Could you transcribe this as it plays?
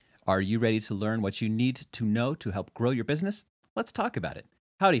Are you ready to learn what you need to know to help grow your business? Let's talk about it.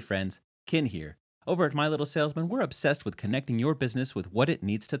 Howdy, friends. Ken here. Over at My Little Salesman, we're obsessed with connecting your business with what it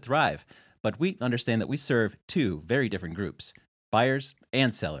needs to thrive. But we understand that we serve two very different groups, buyers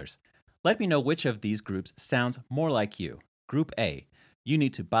and sellers. Let me know which of these groups sounds more like you. Group A. You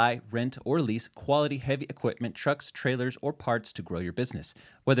need to buy, rent, or lease quality heavy equipment, trucks, trailers, or parts to grow your business.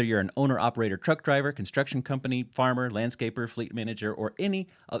 Whether you're an owner-operator truck driver, construction company, farmer, landscaper, fleet manager, or any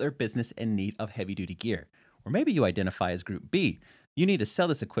other business in need of heavy-duty gear. Or maybe you identify as Group B. You need to sell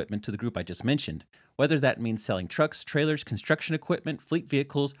this equipment to the group I just mentioned, whether that means selling trucks, trailers, construction equipment, fleet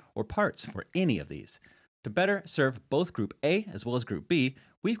vehicles, or parts for any of these. To better serve both Group A as well as Group B,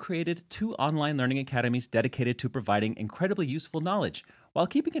 we've created two online learning academies dedicated to providing incredibly useful knowledge while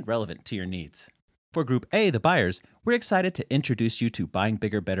keeping it relevant to your needs. For Group A, the buyers, we're excited to introduce you to Buying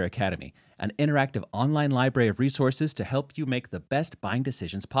Bigger Better Academy, an interactive online library of resources to help you make the best buying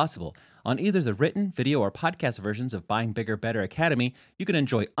decisions possible. On either the written, video, or podcast versions of Buying Bigger Better Academy, you can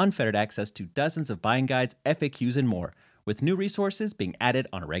enjoy unfettered access to dozens of buying guides, FAQs, and more, with new resources being added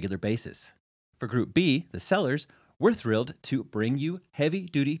on a regular basis. For Group B, the sellers, we're thrilled to bring you Heavy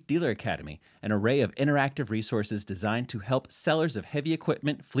Duty Dealer Academy, an array of interactive resources designed to help sellers of heavy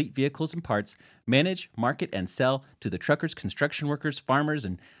equipment, fleet vehicles, and parts manage, market, and sell to the truckers, construction workers, farmers,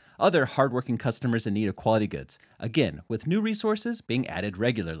 and other hardworking customers in need of quality goods. Again, with new resources being added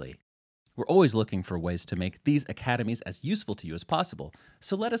regularly. We're always looking for ways to make these academies as useful to you as possible,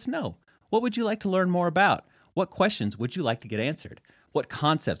 so let us know. What would you like to learn more about? What questions would you like to get answered? What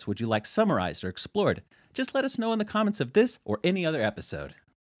concepts would you like summarized or explored? Just let us know in the comments of this or any other episode.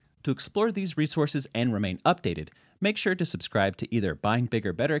 To explore these resources and remain updated, make sure to subscribe to either Buying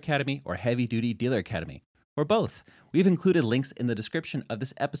Bigger Better Academy or Heavy Duty Dealer Academy, or both. We've included links in the description of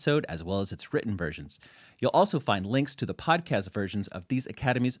this episode as well as its written versions. You'll also find links to the podcast versions of these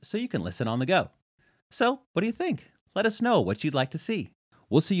academies so you can listen on the go. So, what do you think? Let us know what you'd like to see.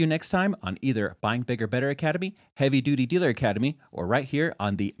 We'll see you next time on either Buying Bigger Better Academy, Heavy Duty Dealer Academy, or right here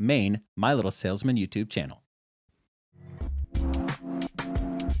on the main My Little Salesman YouTube channel.